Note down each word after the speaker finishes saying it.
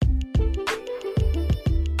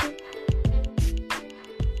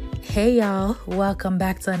Hey y'all, welcome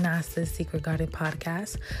back to Anasta's Secret Garden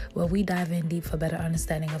podcast, where we dive in deep for better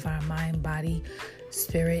understanding of our mind, body,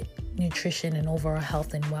 spirit, nutrition, and overall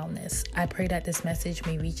health and wellness. I pray that this message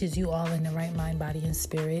may reaches you all in the right mind, body, and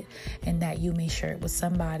spirit, and that you may share it with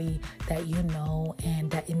somebody that you know, and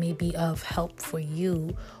that it may be of help for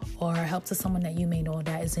you or help to someone that you may know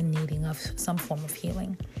that is in needing of some form of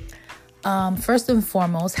healing. First and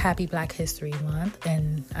foremost, happy Black History Month.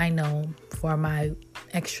 And I know for my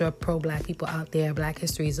extra pro-Black people out there, Black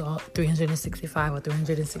History is all 365 or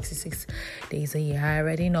 366 days a year. I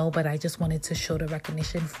already know, but I just wanted to show the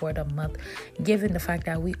recognition for the month, given the fact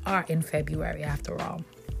that we are in February after all.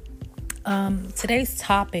 Today's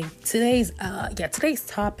topic,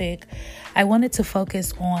 I wanted to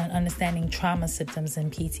focus on understanding trauma symptoms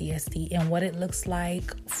and PTSD and what it looks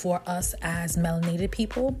like for us as melanated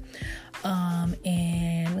people,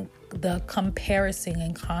 and the comparison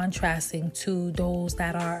and contrasting to those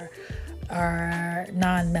that are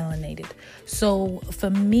non-melanated. So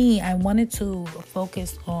for me, I wanted to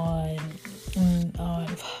focus on I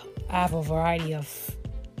have a variety of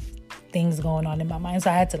things going on in my mind,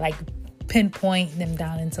 so I had to pinpoint them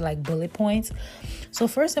down into bullet points. So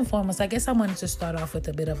first and foremost, I guess I wanted to start off with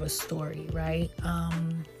a bit of a story, right?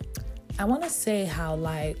 I want to say how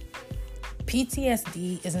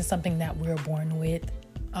PTSD isn't something that we're born with.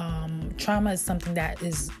 Trauma is something that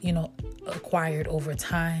is, acquired over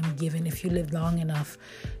time. Given if you live long enough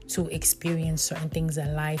to experience certain things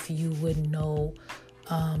in life, you would know,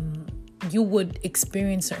 you would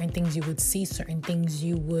experience certain things, you would see certain things,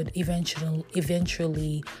 you would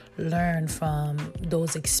eventually learn from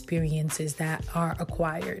those experiences that are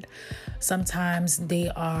acquired. Sometimes they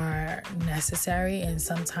are necessary and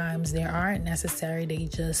sometimes they aren't necessary. They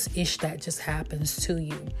just happens to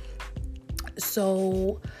you.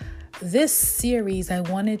 So this series, I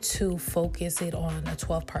wanted to focus it on a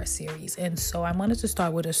 12-part series. And so I wanted to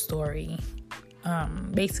start with a story,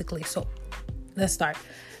 basically. So let's start.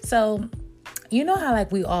 So, you know how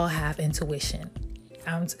we all have intuition,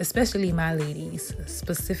 especially my ladies,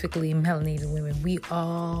 specifically melanated women. We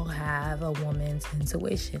all have a woman's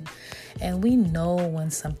intuition, and we know when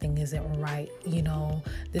something isn't right,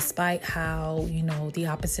 despite how, the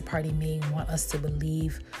opposite party may want us to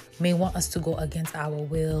believe, may want us to go against our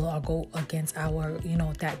will or go against our,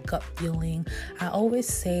 that gut feeling. I always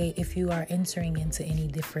say, if you are entering into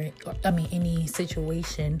any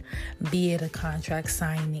situation, be it a contract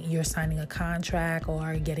signing, you're signing a contract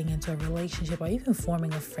or getting into a relationship or even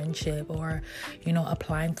forming a friendship or,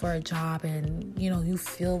 applying for a job, and, you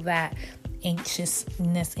feel that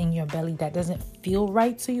anxiousness in your belly that doesn't feel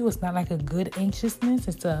right to you. It's not like a good anxiousness.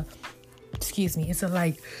 It's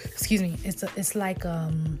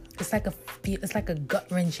like a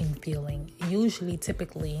gut-wrenching feeling. Usually,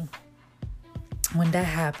 typically, when that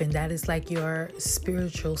happens, that is like your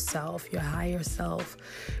spiritual self, your higher self,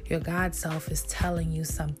 your God self is telling you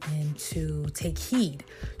something to take heed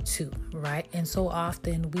to, right? And so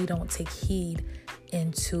often we don't take heed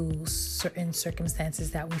into certain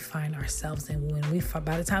circumstances that we find ourselves in.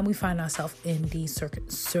 By the time we find ourselves in these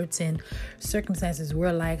certain circumstances,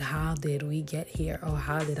 we're like, how did we get here? Or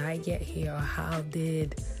how did I get here? Or how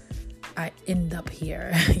did I end up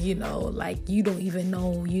here? You don't even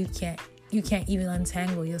know. You can't even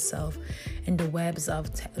untangle yourself in the webs of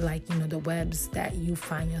the webs that you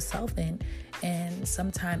find yourself in. And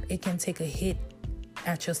sometimes it can take a hit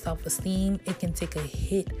at your self-esteem. It can take a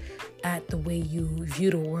hit at the way you view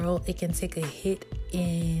the world. It can take a hit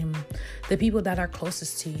in the people that are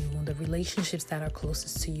closest to you, the relationships that are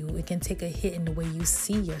closest to you. It can take a hit in the way you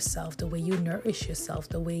see yourself, the way you nourish yourself,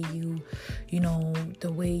 the way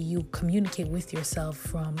the way you communicate with yourself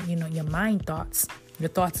from, your mind thoughts, your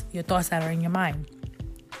thoughts that are in your mind.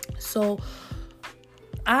 So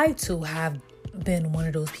I too have been one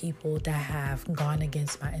of those people that have gone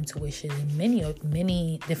against my intuition in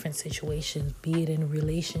many different situations, be it in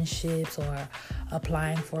relationships or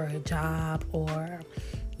applying for a job or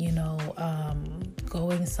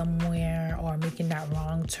going somewhere or making that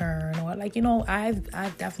wrong turn, or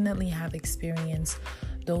I've definitely have experienced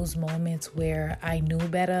those moments where I knew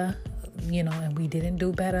better, and we didn't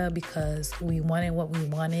do better because we wanted what we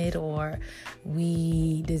wanted, or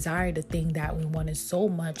we desired the thing that we wanted so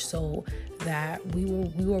much so that we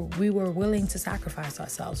were willing to sacrifice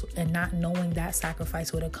ourselves, and not knowing that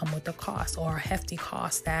sacrifice would have come with a cost, or a hefty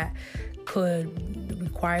cost that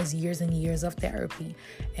requires years and years of therapy.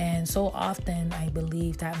 And so often I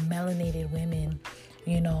believe that melanated women,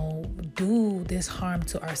 do this harm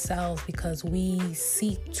to ourselves because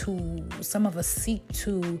some of us seek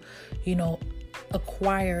to,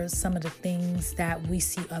 acquire some of the things that we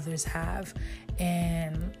see others have,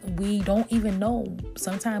 and we don't even know.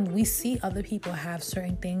 Sometimes we see other people have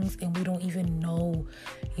certain things and we don't even know,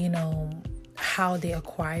 how they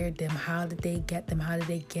acquired them, how did they get them, how did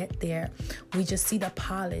they get there. We just see the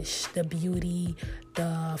polish, the beauty,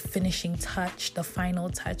 the finishing touch, the final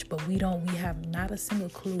touch, but we have not a single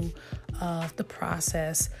clue of the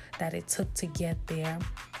process that it took to get there.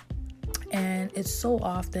 And it's so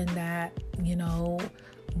often that,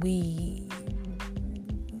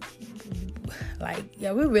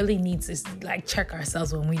 we really need to check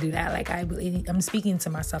ourselves when we do that. I'm speaking to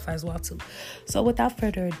myself as well too. So without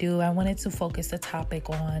further ado, I wanted to focus the topic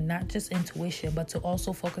on not just intuition, but to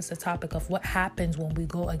also focus the topic of what happens when we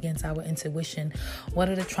go against our intuition. What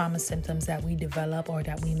are the trauma symptoms that we develop or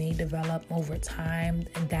that we may develop over time,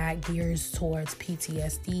 and that gears towards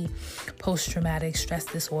PTSD, post-traumatic stress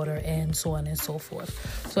disorder, and so on and so forth.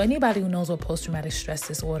 So anybody who knows what post-traumatic stress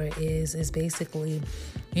disorder is basically,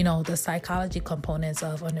 the psychology components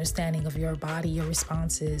of understanding of your body, your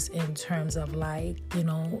responses in terms of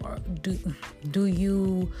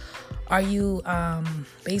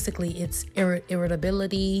basically it's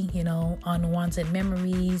irritability, unwanted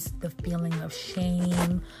memories, the feeling of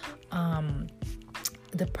shame,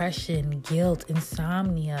 depression, guilt,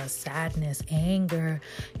 insomnia, sadness, anger,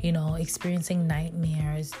 experiencing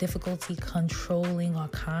nightmares, difficulty controlling or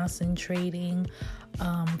concentrating,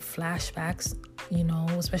 flashbacks,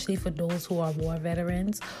 especially for those who are war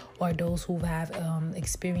veterans or those who have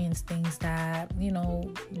experienced things that,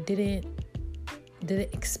 didn't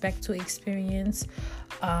expect to experience,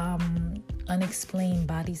 unexplained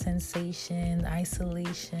body sensation,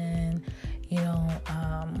 isolation,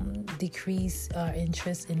 decrease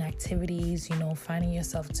interest in activities, finding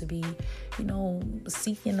yourself to be,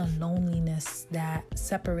 seeking a loneliness that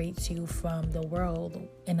separates you from the world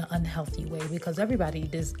in an unhealthy way, because everybody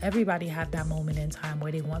have that moment in time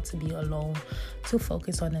where they want to be alone to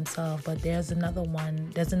focus on themselves. But there's another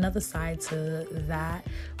side to that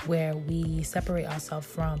where we separate ourselves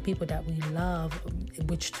from people that we love,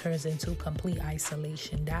 which turns into complete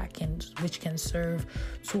isolation which can serve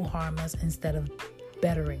to harm us instead of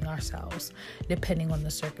bettering ourselves, depending on the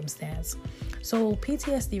circumstance. So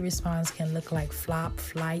PTSD response can look like flop,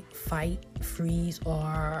 flight, fight, freeze,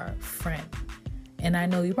 or friend. And I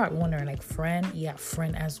know you're probably wondering, friend? Yeah,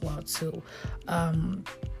 friend as well too. Did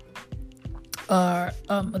I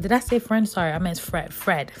say friend? Sorry, I meant Fred.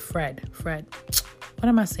 What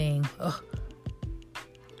am I saying? Ugh.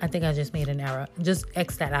 I think I just made an error. Just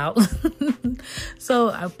X that out. So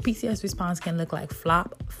a PTSD response can look like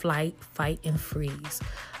flop, flight, fight, and freeze.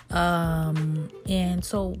 And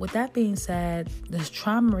so with that being said, the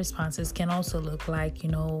trauma responses can also look like,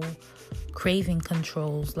 craving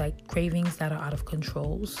controls, like cravings that are out of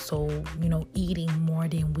control. So, eating more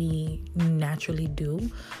than we naturally do.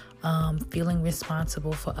 Feeling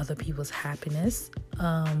responsible for other people's happiness.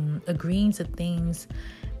 Agreeing to things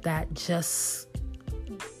that just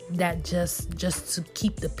to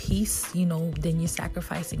keep the peace, then you're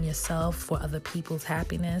sacrificing yourself for other people's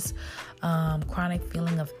happiness. Chronic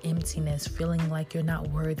feeling of emptiness, feeling like you're not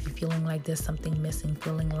worthy, feeling like there's something missing,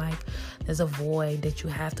 feeling like there's a void that you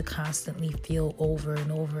have to constantly feel over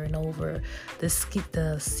and over and over. The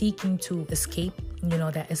seeking to escape,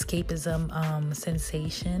 that escapism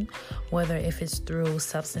sensation, whether if it's through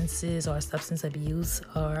substances or substance abuse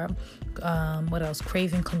or what else?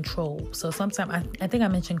 Craving control. So sometimes I think I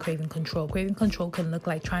mentioned craving control. Craving control can look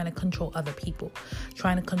like trying to control other people,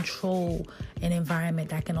 trying to control an environment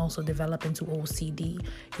that can also develop into OCD,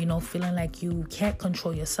 feeling like you can't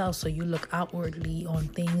control yourself, so you look outwardly on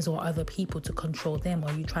things or other people to control them,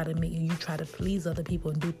 or you try to please other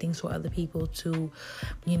people and do things for other people to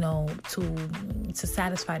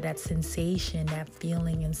satisfy that sensation, that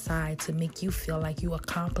feeling inside, to make you feel like you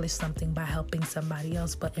accomplished something by helping somebody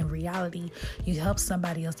else. But in reality, you help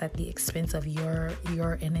somebody else at the expense of your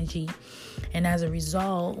energy. And as a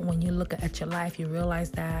result, when you look at your life, you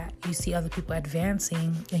realize that you see other people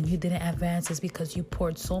advancing and you didn't advance is because you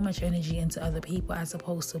poured so much energy into other people as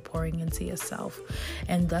opposed to pouring into yourself,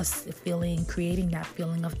 and thus creating that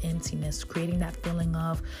feeling of emptiness, creating that feeling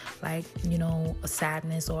of a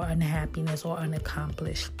sadness or unhappiness or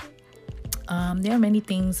unaccomplished. There are many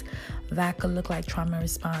things that could look like trauma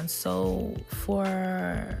response. So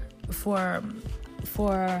for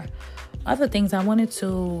other things I wanted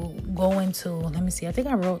to go into, let me see. I think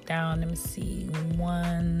I wrote down,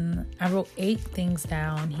 I wrote 8 things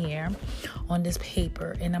down here on this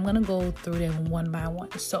paper, and I'm going to go through them one by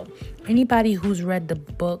one. So anybody who's read the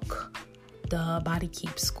book The Body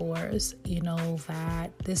Keeps Scores. You know,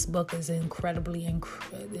 that this book is incredibly,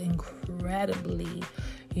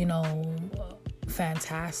 you know,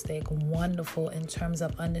 fantastic, wonderful in terms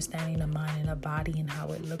of understanding the mind and the body and how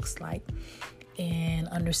it looks like, and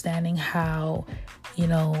understanding how, you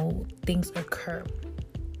know, things occur.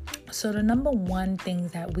 So the number one thing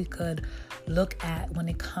that we could look at when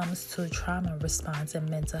it comes to trauma response and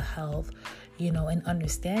mental health, you know, and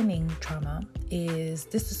understanding trauma is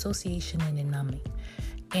disassociation and numbing.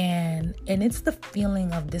 And it's the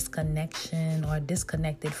feeling of disconnection or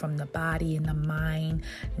disconnected from the body and the mind,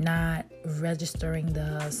 not registering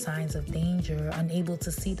the signs of danger, unable to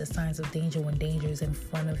see the signs of danger when danger is in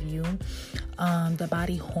front of you. The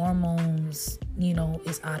body hormones, you know,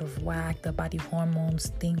 is out of whack. The body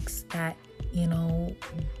hormones thinks that, you know,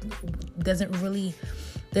 doesn't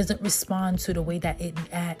respond to the way that it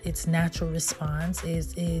at its natural response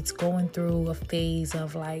is. It's going through a phase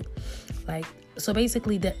of like so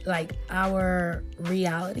basically that, like, our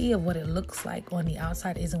reality of what it looks like on the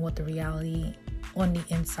outside isn't what the reality on the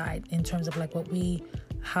inside, in terms of like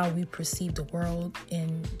how we perceive the world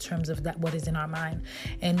in terms of that, what is in our mind.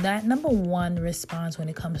 And that number one response when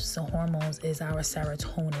it comes to hormones is our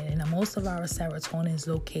serotonin, and most of our serotonin is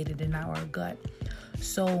located in our gut.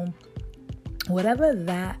 So whatever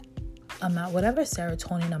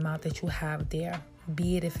serotonin amount that you have there,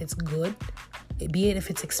 be it if it's good, be it if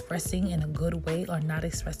it's expressing in a good way or not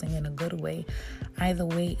expressing in a good way, either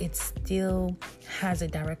way, it still has a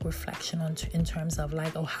direct reflection in terms of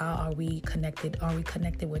like, oh, how are we connected? Are we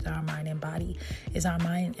connected with our mind and body? Is our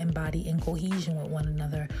mind and body in cohesion with one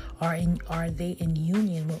another? Are they in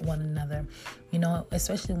union with one another? You know,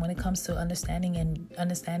 especially when it comes to understanding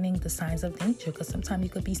the signs of danger, because sometimes you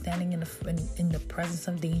could be standing in the presence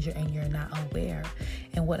of danger and you're not aware.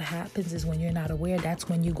 And what happens is when you're not aware, that's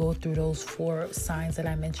when you go through those 4 signs that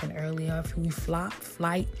I mentioned earlier. If we flight,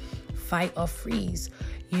 fight, or freeze,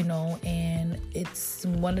 you know, and it's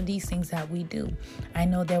one of these things that we do. I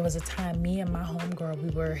know there was a time me and my homegirl, we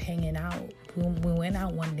were hanging out. We went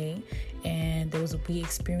out one day, and we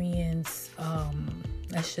experienced,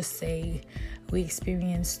 we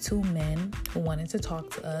experienced 2 men who wanted to talk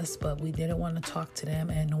to us, but we didn't want to talk to them,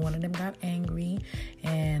 and one of them got angry,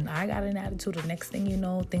 and I got an attitude. The next thing you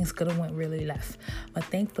know, things could have went really left, but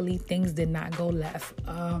thankfully things did not go left.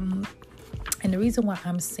 And the reason why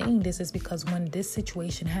I'm saying this is because when this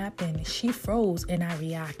situation happened, she froze and I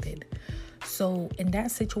reacted. So in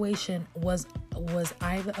that situation, was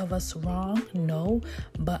either of us wrong? No,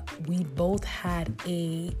 but we both had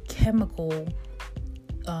a chemical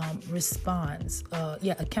response.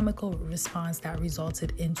 A chemical response that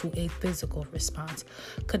resulted into a physical response.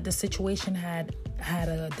 Could the situation had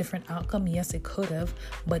a different outcome? Yes, it could have,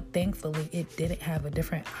 but thankfully it didn't have a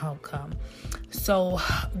different outcome. So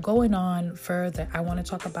going on further, I want to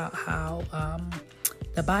talk about how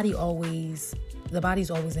the body's always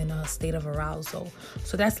in a state of arousal.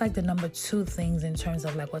 So that's like the number 2 things in terms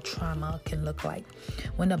of like what trauma can look like.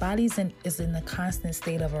 When the body is in a constant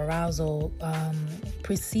state of arousal,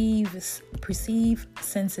 perceived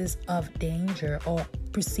senses of danger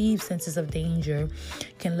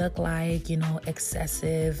can look like, you know,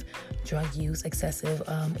 excessive drug use, excessive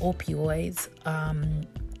opioids,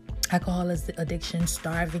 alcohol addiction,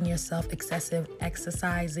 starving yourself, excessive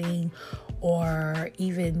exercising, or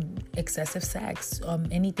even excessive sex.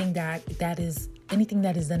 Anything that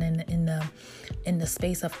is done in the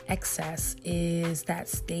space of excess is that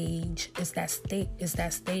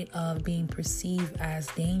state of being perceived as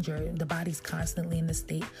danger. The body's constantly in the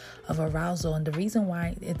state of arousal, and the reason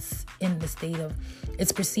why it's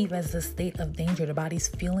perceived as a state of danger, the body's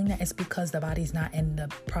feeling that, it's because the body's not in the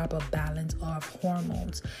proper balance of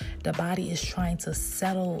hormones. The body is trying to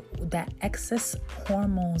settle that excess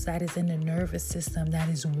hormones that is in the nervous system, that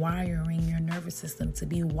is wiring your nervous system to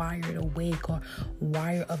be wired awake, or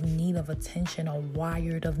wired of need of attention, or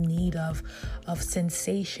wired of need of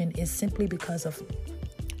sensation, is simply because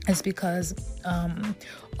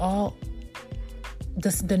all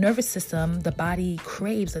the nervous system, the body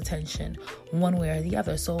craves attention one way or the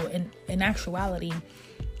other. So in actuality,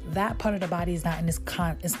 that part of the body is not in its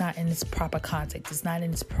proper context. It's not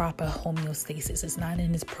in its proper homeostasis. It's not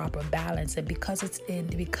in its proper balance. And because it's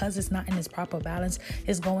not in its proper balance,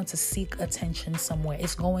 it's going to seek attention somewhere.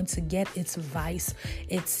 It's going to get its vice,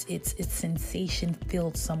 its sensation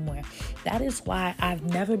filled somewhere. That is why I've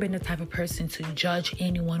never been the type of person to judge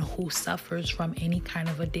anyone who suffers from any kind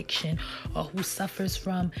of addiction, or who suffers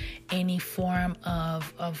from any form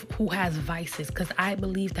of who has vices. Because I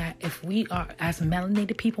believe that if we are, as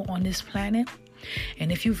melanated people on this planet,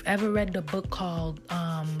 And if you've ever read the book called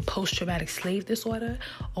Post-Traumatic Slave Disorder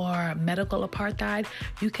or Medical Apartheid,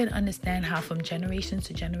 you can understand how from generation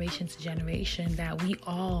to generation to generation that we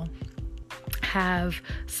all have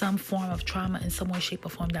some form of trauma in some way, shape, or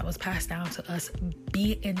form that was passed down to us,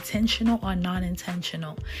 be it intentional or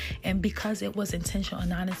non-intentional. And because it was intentional or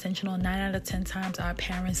non-intentional, 9 out of 10 times our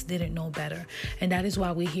parents didn't know better. And that is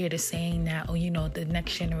why we hear the saying that, the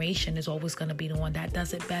next generation is always going to be the one that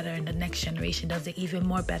does it better, and the next generation does it even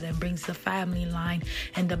more better and brings the family line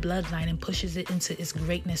and the bloodline and pushes it into its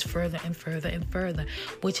greatness further and further and further,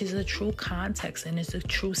 which is a true context and it's a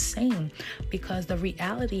true saying, because the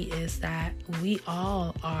reality is that we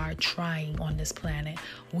all are trying on this planet.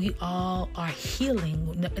 We all are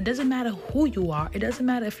healing. It doesn't matter who you are. It doesn't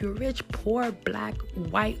matter if you're rich, poor, black,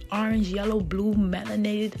 white, orange, yellow, blue,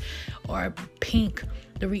 melanated, or pink.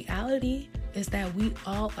 The reality is that we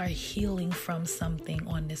all are healing from something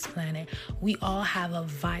on this planet. We all have a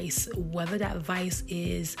vice, whether that vice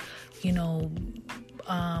is,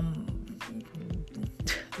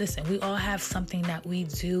 listen, we all have something that we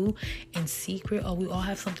do in secret, or we all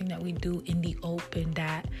have something that we do in the open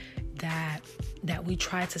that we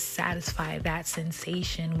try to satisfy that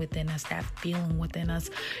sensation within us, that feeling within us.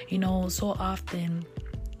 So often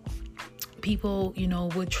people,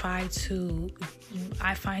 would try to,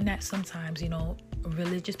 I find that sometimes,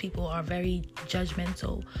 religious people are very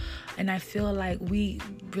judgmental, and I feel like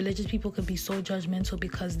religious people can be so judgmental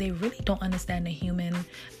because they really don't understand the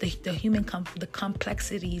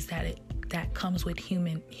complexities that comes with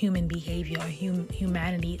human behavior, or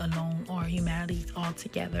humanity alone, or humanity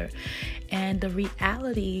altogether. And the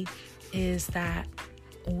reality is that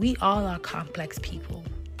we all are complex people,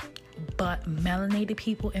 but melanated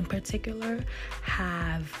people in particular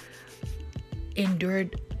have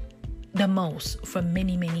endured the most for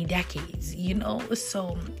many, many decades,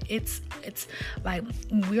 so it's like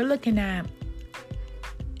we're looking at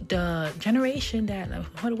the generation that,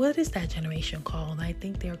 what is that generation called? I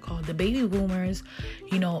think they're called the baby boomers,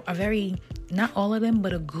 are very, not all of them,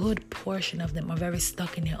 but a good portion of them are very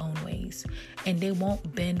stuck in their own ways, and they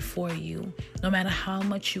won't bend for you, no matter how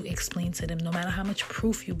much you explain to them, no matter how much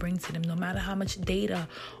proof you bring to them, no matter how much data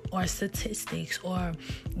or statistics or,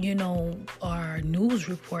 or news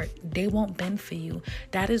report, they won't bend for you.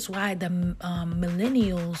 That is why the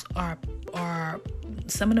millennials are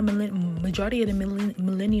some of the majority of the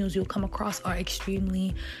millennials you'll come across are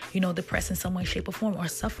extremely, depressed in some way, shape, or form, or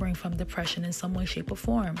suffering from depression in some way, shape, or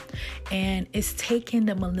form. And it's taken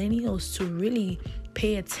the millennials to really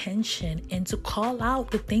pay attention and to call out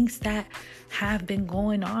the things that have been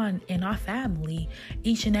going on in our family,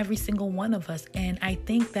 each and every single one of us. And I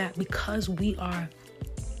think that because we are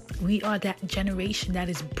that generation that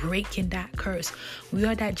is breaking that curse. We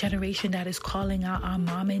are that generation that is calling out our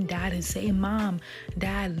mom and dad and saying, Mom,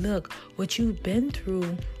 Dad, look, what you've been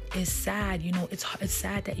through is sad. It's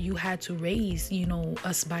sad that you had to raise,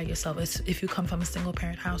 us by yourself. If you come from a single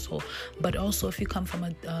parent household, but also if you come from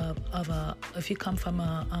a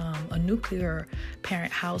nuclear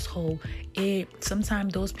parent household,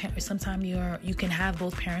 sometimes you can have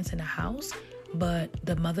both parents in the house, but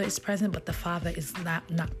the mother is present, but the father is not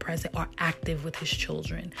present or active with his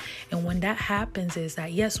children. And when that happens is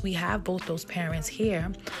that, yes, we have both those parents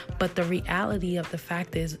here, but the reality of the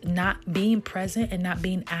fact is not being present and not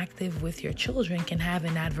being active with your children can have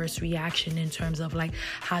an adverse reaction in terms of like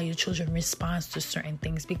how your children respond to certain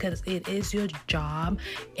things, because it is your job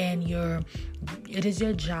it is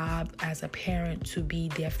your job as a parent to be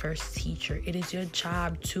their first teacher. It is your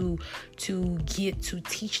job to get to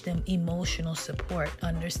teach them emotional support,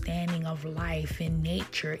 understanding of life and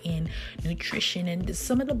nature and nutrition and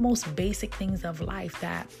some of the most basic things of life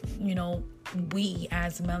that, we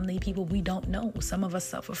as melanated people, we don't know. Some of us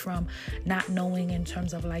suffer from not knowing in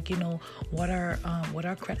terms of like, what are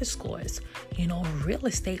credit scores, real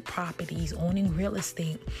estate properties, owning real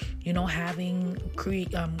estate, having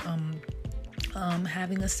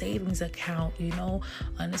a savings account,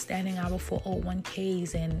 understanding our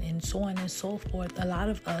 401ks and so on and so forth. A lot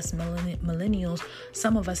of us millennials,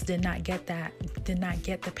 some of us did not get the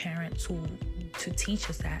parent to teach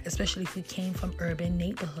us that, especially if we came from urban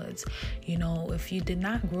neighborhoods. If you did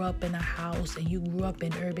not grow up in a house and you grew up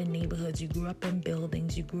in urban neighborhoods, you grew up in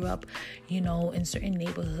buildings, you grew up, in certain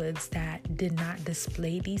neighborhoods that did not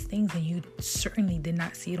display these things, and you certainly did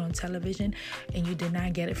not see it on television, and you did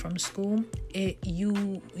not get it from school,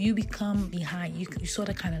 you become behind. You sort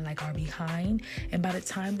of kind of like are behind, and by the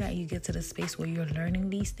time that you get to the space where you're learning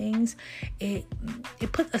these things, it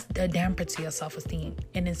puts a damper to your self-esteem,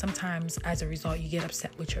 and then sometimes as a result you get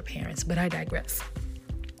upset with your parents. But I digress.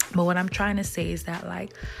 But what I'm trying to say is that,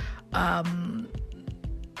 like, I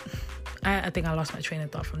think I lost my train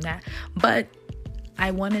of thought from that. But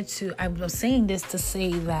I was saying this to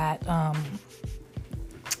say that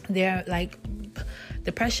they're like,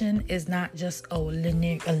 depression is not just a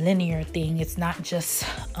linear thing. It's not just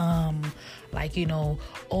like,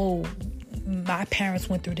 oh, my parents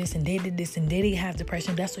went through this and they did this and they didn't have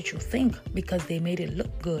depression. That's what you think because they made it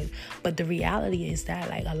look good. But the reality is that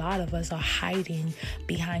like a lot of us are hiding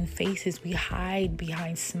behind faces. We hide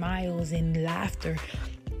behind smiles and laughter.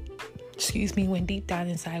 When deep down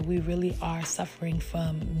inside we really are suffering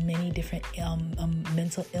from many different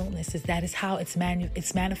mental illnesses. That is how it's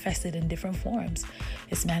manifested in different forms.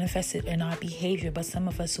 It's manifested in our behavior. But some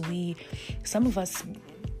of us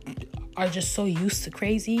are just so used to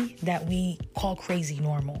crazy that we call crazy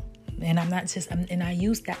normal. And I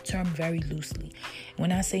use that term very loosely.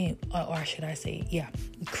 When I say, or should I say,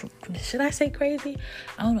 should I say crazy?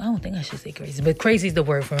 I don't think I should say crazy, but crazy is the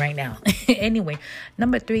word for right now. Anyway,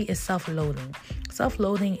 number 3 is self-loathing.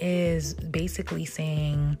 Self-loathing is basically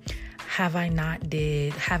saying,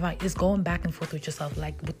 it's going back and forth with yourself,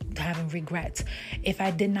 like with having regrets. If I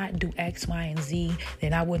did not do X, Y, and Z,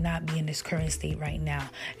 then I would not be in this current state right now.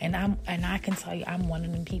 And I can tell you, I'm one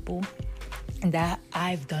of them people that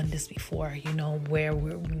I've done this before, where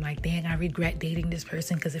we're like, dang, I regret dating this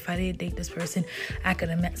person, because if I didn't date this person, I could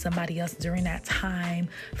have met somebody else during that time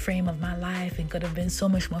frame of my life and could have been so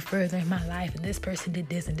much more further in my life, and this person did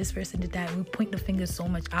this and this person did that. We point the finger so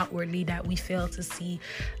much outwardly that we fail to see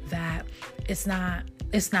that it's not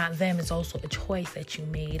them. It's also a choice that you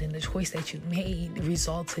made, and the choice that you made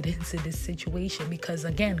resulted into this situation. Because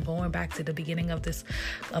again, going back to the beginning of this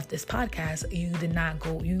podcast, you did not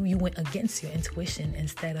go, you went against your intuition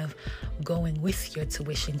instead of going with your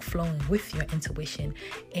tuition, flowing with your intuition.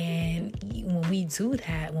 And when we do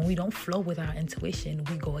that, when we don't flow with our intuition,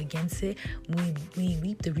 we go against it, we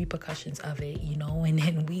reap the repercussions of it, and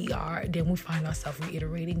then we find ourselves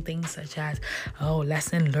reiterating things such as, oh,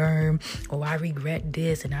 lesson learned, or I regret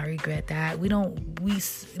this and I regret that. We don't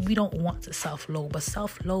want to self-load, but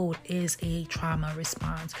self-load is a trauma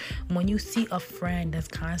response. When you see a friend that's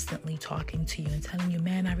constantly talking to you and telling you,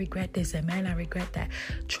 man, I regret this and man, I regret that,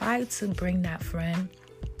 try to bring that friend,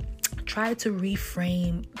 try to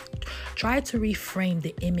reframe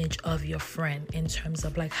the image of your friend in terms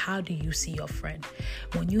of like, how do you see your friend?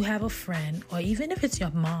 When you have a friend, or even if it's your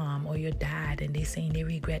mom or your dad, and they're saying they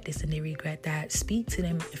regret this and they regret that, speak to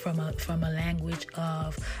them from a language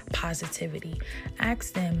of positivity.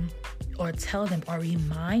 Ask them or tell them or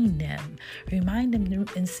remind them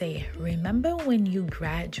and say, remember when you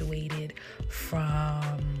graduated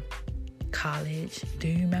from college? Do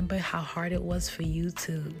you remember how hard it was for you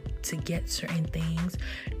to get certain things?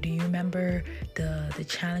 Do you remember the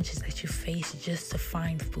challenges that you faced just to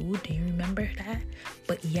find food? Do you remember that?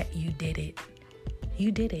 But yet you did it.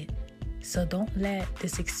 So don't let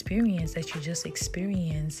this experience that you just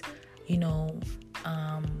experienced,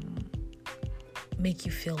 make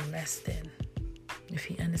you feel less than, if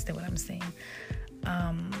you understand what I'm saying.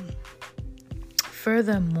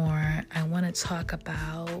 Furthermore, I want to talk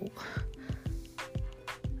about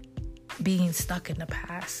being stuck in the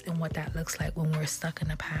past and what that looks like when we're stuck in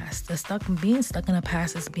the past. Being stuck in the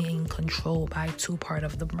past is being controlled by 2 parts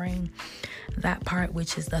of the brain. That part,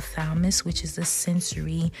 which is the thalamus, which is the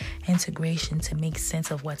sensory integration to make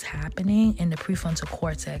sense of what's happening, and the prefrontal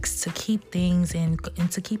cortex to keep things in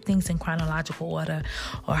chronological order,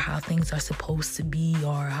 or how things are supposed to be,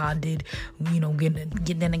 or how did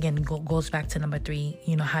then again goes back to number 3.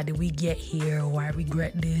 How did we get here? Or I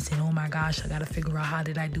regret this, and oh my gosh, I gotta figure out how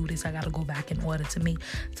did I do this? I gotta go back in order to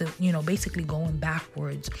basically going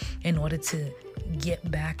backwards in order to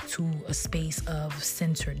get back to a space of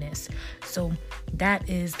centeredness. So that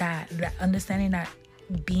is that understanding that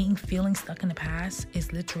feeling stuck in the past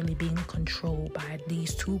is literally being controlled by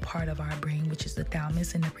these 2 parts of our brain, which is the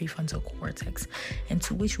thalamus and the prefrontal cortex, and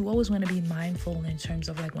to which we always want to be mindful in terms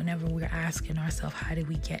of like whenever we're asking ourselves, how did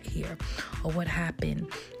we get here, or what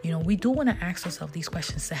happened? We do want to ask ourselves these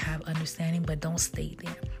questions to have understanding, but don't stay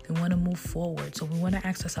there. We want to move forward, so we want to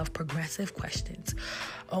ask ourselves progressive questions.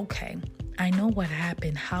 Okay, I know what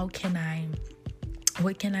happened.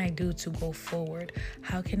 What can I do to go forward?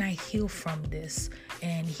 How can I heal from this?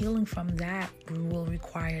 And healing from that will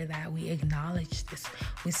require that we acknowledge this,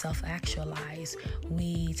 we self-actualize,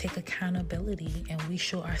 we take accountability, and we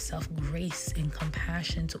show ourselves grace and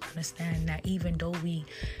compassion to understand that even though we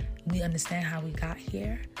understand how we got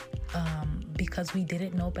here, because we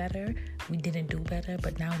didn't know better, we didn't do better,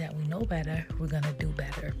 but now that we know better, we're going to do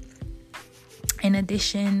better. In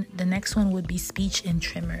addition, the next one would be speech and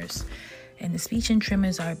tremors. And the speech and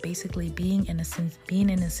tremors are basically being in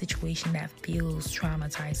a situation that feels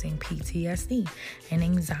traumatizing, PTSD and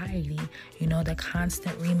anxiety. The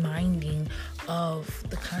constant reminding of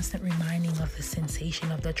the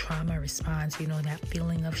sensation of the trauma response. That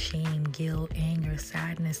feeling of shame, guilt, anger,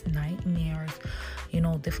 sadness, nightmares.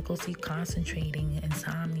 Difficulty concentrating,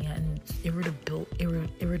 insomnia, and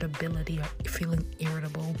irritability, or feeling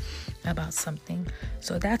irritable about something.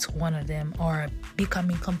 So that's one of them. Or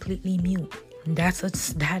becoming completely mute. That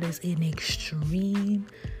is an extreme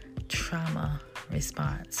trauma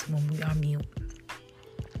response when we are mute.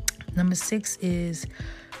 Number 6 is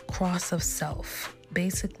cross of self.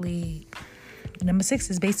 Number 6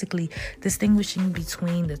 is basically distinguishing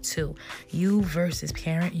between the two. You versus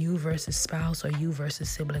parent, you versus spouse, or you versus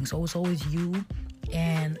sibling. So it's always you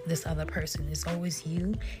and this other person. It's always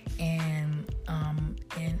you and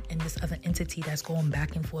this other entity that's going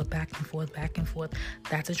back and forth.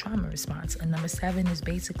 That's a trauma response. And number 7 is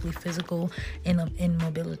basically physical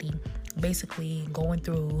immobility. Basically going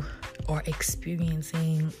through or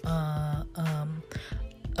experiencing a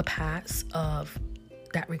past of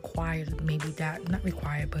that required,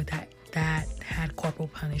 that had corporal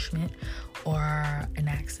punishment, or an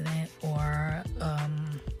accident, or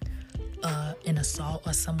an assault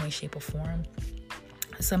of some way, shape, or form.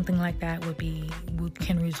 Something like that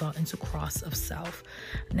can result into cross of self.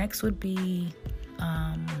 Next would be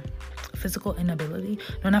physical inability.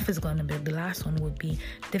 No, not physical inability. The last one would be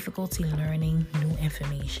difficulty learning new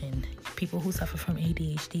information. People who suffer from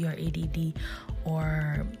ADHD or ADD,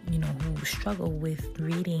 or who struggle with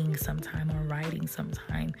reading sometime or writing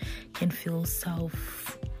sometime, can feel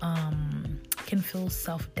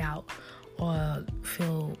self-doubt, or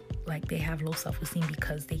feel like they have low self-esteem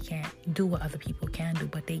because they can't do what other people can do,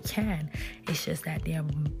 but they can. It's just that their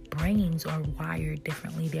brains are wired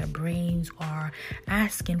differently. Their brains are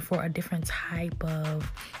asking for a different type of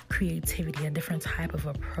creativity, a different type of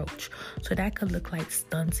approach. So that could look like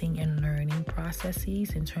stunting in learning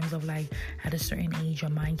processes, in terms of like at a certain age,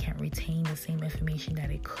 your mind can't retain the same information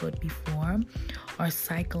that it could before, or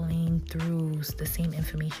cycling through the same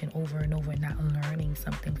information over and over and not learning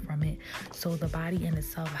something from it. So the body in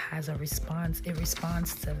itself has a response. It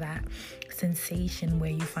responds to that sensation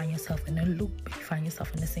where you find yourself in a loop. You find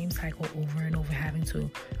yourself in the same cycle over and over, having to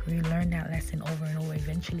relearn that lesson over and over.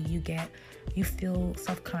 Eventually you feel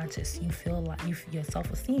self-conscious. You feel like your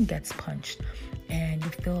self-esteem gets punched, and you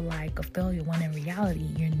feel like a failure, when in reality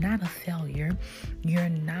you're not a failure. You're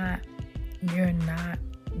not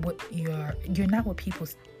what people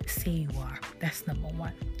say you are. That's number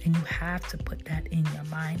 1. And you have to put that in your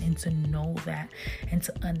mind, and to know that, and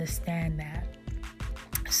to understand that.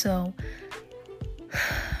 So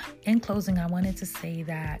in closing, I wanted to say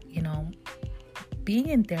that, being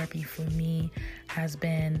in therapy for me has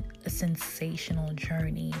been a sensational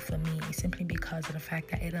journey for me, simply because of the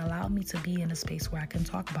fact that it allowed me to be in a space where I can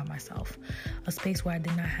talk about myself, a space where I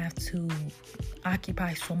did not have to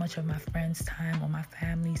occupy so much of my friends' time or my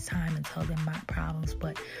family's time and tell them my problems.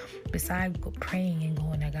 But besides praying and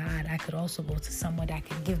going to God, I could also go to someone that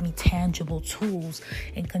could give me tangible tools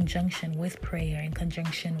in conjunction with prayer, in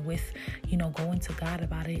conjunction with, going to God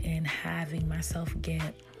about it, and having myself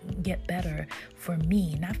get better for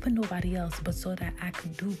me, not for nobody else, but so that I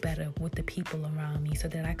could do better with the people around me, so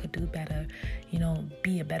that I could do better,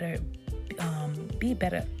 be a better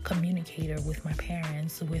communicator with my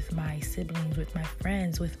parents, with my siblings, with my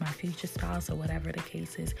friends, with my future spouse, or whatever the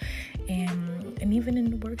case is, and even in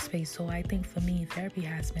the workspace. So I think for me, therapy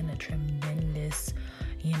has been a tremendous,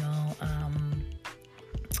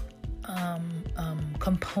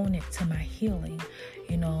 component to my healing,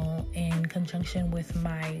 in conjunction with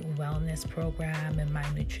my wellness program and my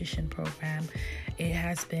nutrition program. It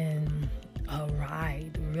has been a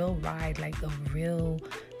real ride, like a real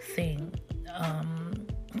thing.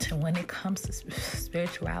 So when it comes to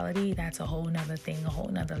spirituality, that's a whole nother thing, a whole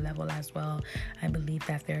nother level as well. I believe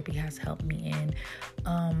that therapy has helped me in.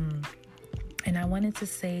 And I wanted to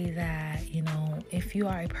say that, if you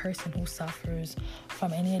are a person who suffers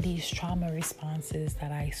from any of these trauma responses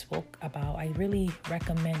that I spoke about, I really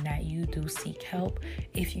recommend that you do seek help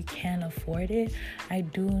if you can afford it. I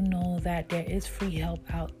do know that there is free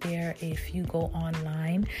help out there if you go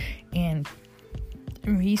online and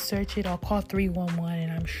research it, or call 311,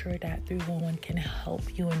 and I'm sure that 311 can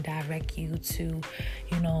help you and direct you to,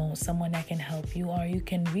 someone that can help you. Or you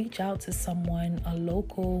can reach out to someone, a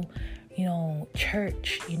local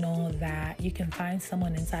church, that you can find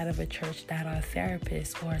someone inside of a church that are a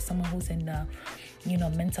therapist, or someone who's in the,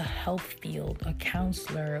 mental health field, a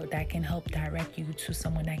counselor that can help direct you to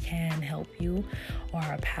someone that can help you, or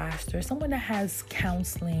a pastor, someone that has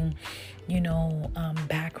counseling,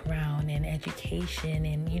 background and education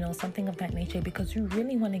and, something of that nature, because you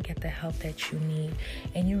really want to get the help that you need,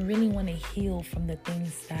 and you really want to heal from the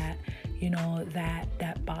things that,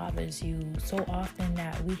 that bothers you. So often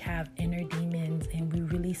that we have inner demons and we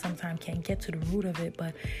really sometimes can't get to the root of it,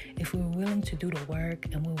 but if we're willing to do the work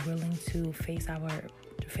and we're willing to face our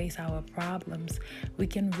problems, we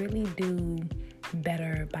can really do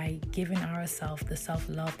better by giving ourselves the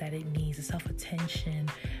self-love that it needs, the self-attention,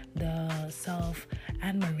 the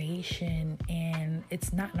self-admiration. And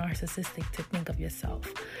it's not narcissistic to think of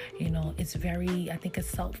yourself. I think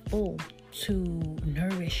it's helpful to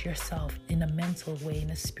nourish yourself in a mental way,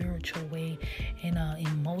 in a spiritual way, in an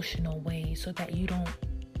emotional way, so that you don't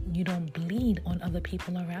bleed on other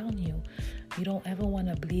people around you. You don't ever want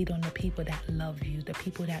to bleed on the people that love you, the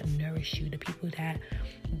people that nourish you, the people that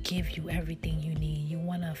give you everything you need. You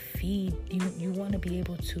want to feed, you want to be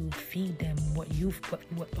able to feed them what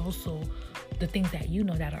also the things that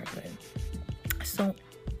that are good. So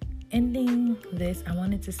ending this, I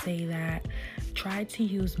wanted to say that try to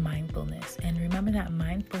use mindfulness, and remember that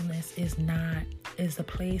mindfulness is a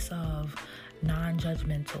place of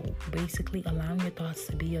non-judgmental, basically allowing your thoughts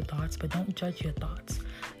to be your thoughts, but don't judge your thoughts.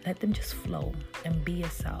 Let them just flow and be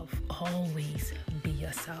yourself. Always be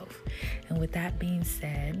yourself. And with that being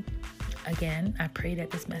said, again, I pray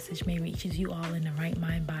that this message may reaches you all in the right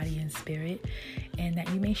mind, body, and spirit, and that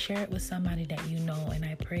you may share it with somebody that you know. And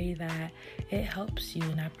I pray that it helps you,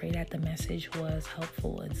 and I pray that the message was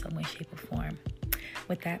helpful in some way, shape, or form.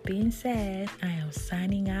 With that being said, I am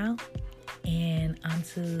signing out. And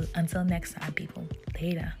until next time, people.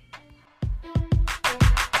 Later.